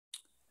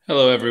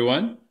Hello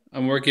everyone.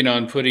 I'm working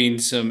on putting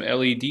some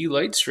LED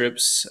light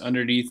strips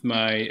underneath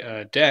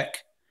my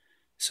deck.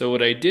 So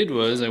what I did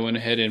was I went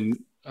ahead and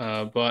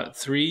bought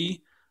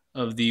three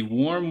of the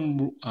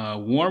warm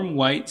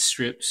white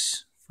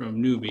strips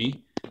from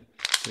Newbie.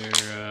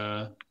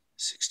 They're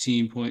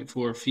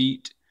 16.4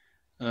 feet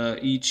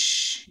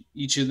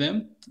each of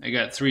them. I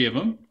got three of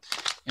them,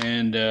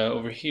 and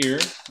over here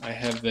I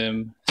have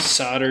them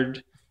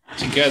soldered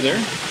together,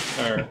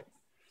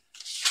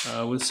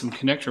 or with some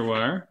connector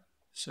wire.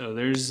 So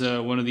there's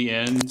one of the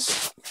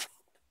ends,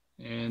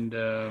 and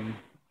I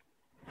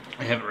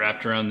have it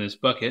wrapped around this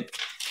bucket.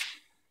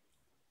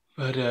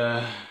 But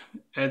I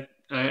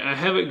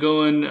have it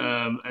going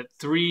at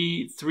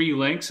three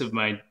lengths of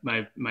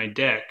my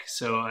deck.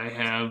 So I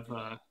have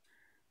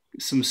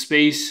some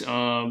space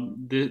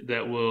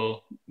that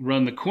will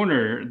run the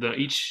corner,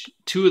 each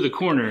two of the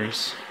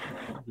corners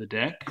of the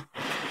deck.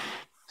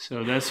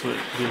 So that's what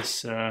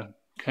this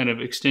kind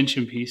of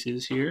extension piece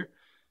is here.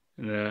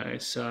 And I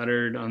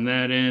soldered on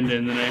that end,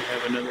 and then I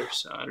have another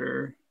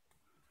solder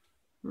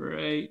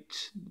right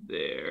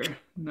there.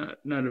 Not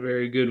a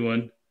very good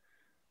one.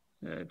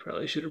 I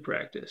probably should have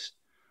practiced.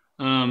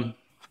 But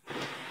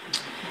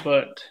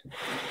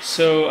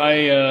so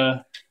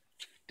I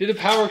did a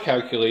power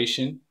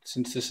calculation.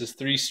 Since this is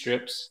three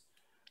strips,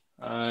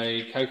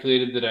 I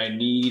calculated that I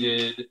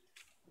needed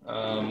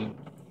about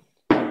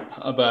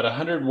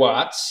 100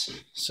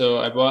 watts. So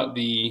I bought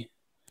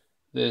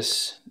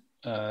this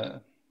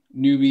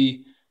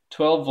Newbie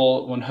 12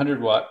 volt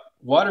 100 watt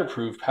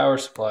waterproof power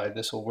supply.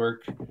 This will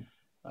work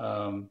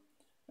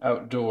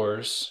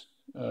outdoors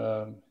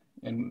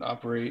and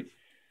operate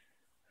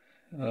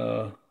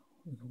with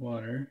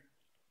water.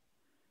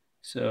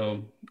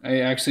 So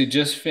I actually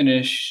just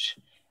finished.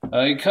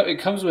 It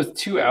comes with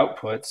two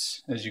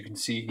outputs, as you can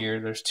see here.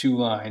 There's two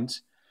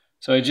lines.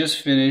 So I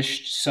just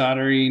finished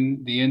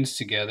soldering the ends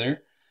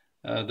together.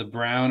 The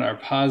brown are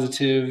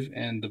positive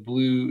and the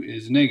blue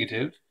is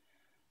negative.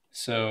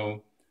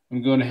 So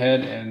I'm going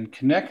ahead and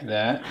connect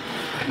that.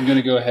 I'm going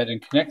to go ahead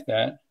and connect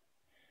that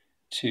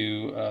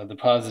to the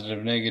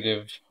positive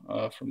negative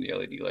from the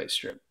LED light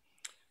strip.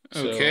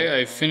 Okay, so,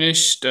 I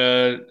finished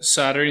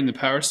soldering the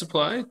power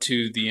supply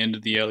to the end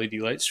of the LED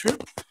light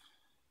strip.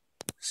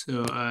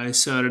 So I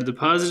soldered the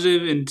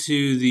positive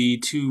into the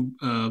two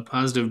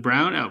positive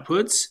brown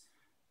outputs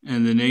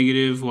and the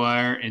negative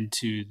wire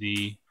into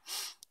the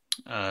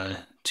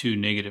two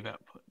negative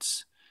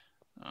outputs.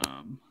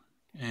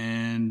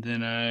 And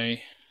then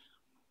I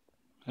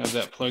have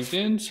that plugged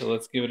in, so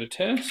let's give it a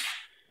test.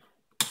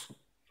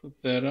 Put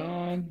that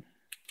on,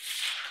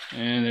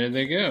 and there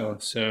they go.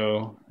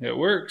 So it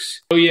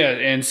works. Oh yeah,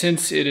 and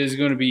since it is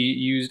going to be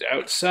used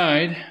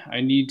outside,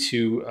 I need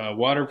to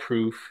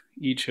waterproof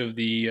each of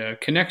the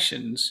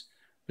connections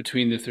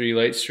between the three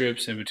light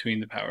strips and between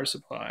the power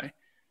supply.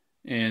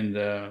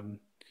 And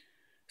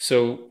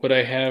so what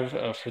I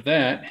have for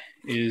that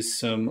is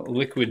some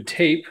liquid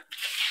tape.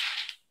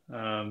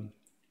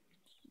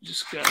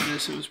 Just got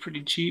this, it was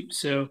pretty cheap,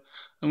 so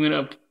I'm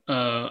going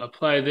to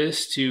apply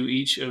this to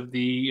each of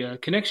the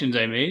connections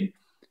I made,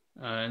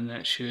 and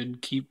that should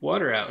keep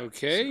water out.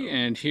 Okay,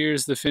 and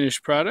here's the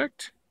finished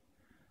product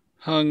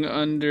hung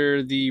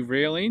under the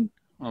railing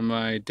on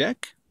my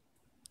deck.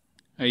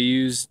 I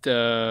used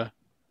a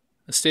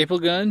staple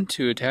gun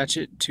to attach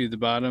it to the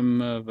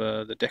bottom of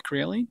the deck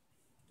railing,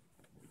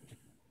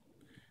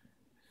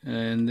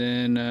 and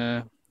then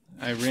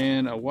I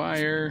ran a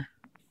wire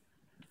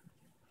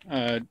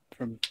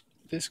from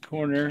this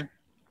corner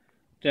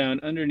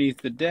down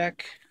underneath the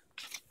deck,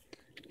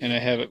 and I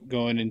have it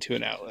going into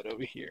an outlet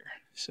over here.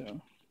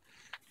 So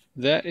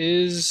that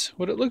is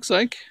what it looks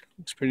like.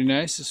 Looks pretty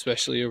nice,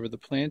 especially over the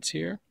plants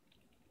here.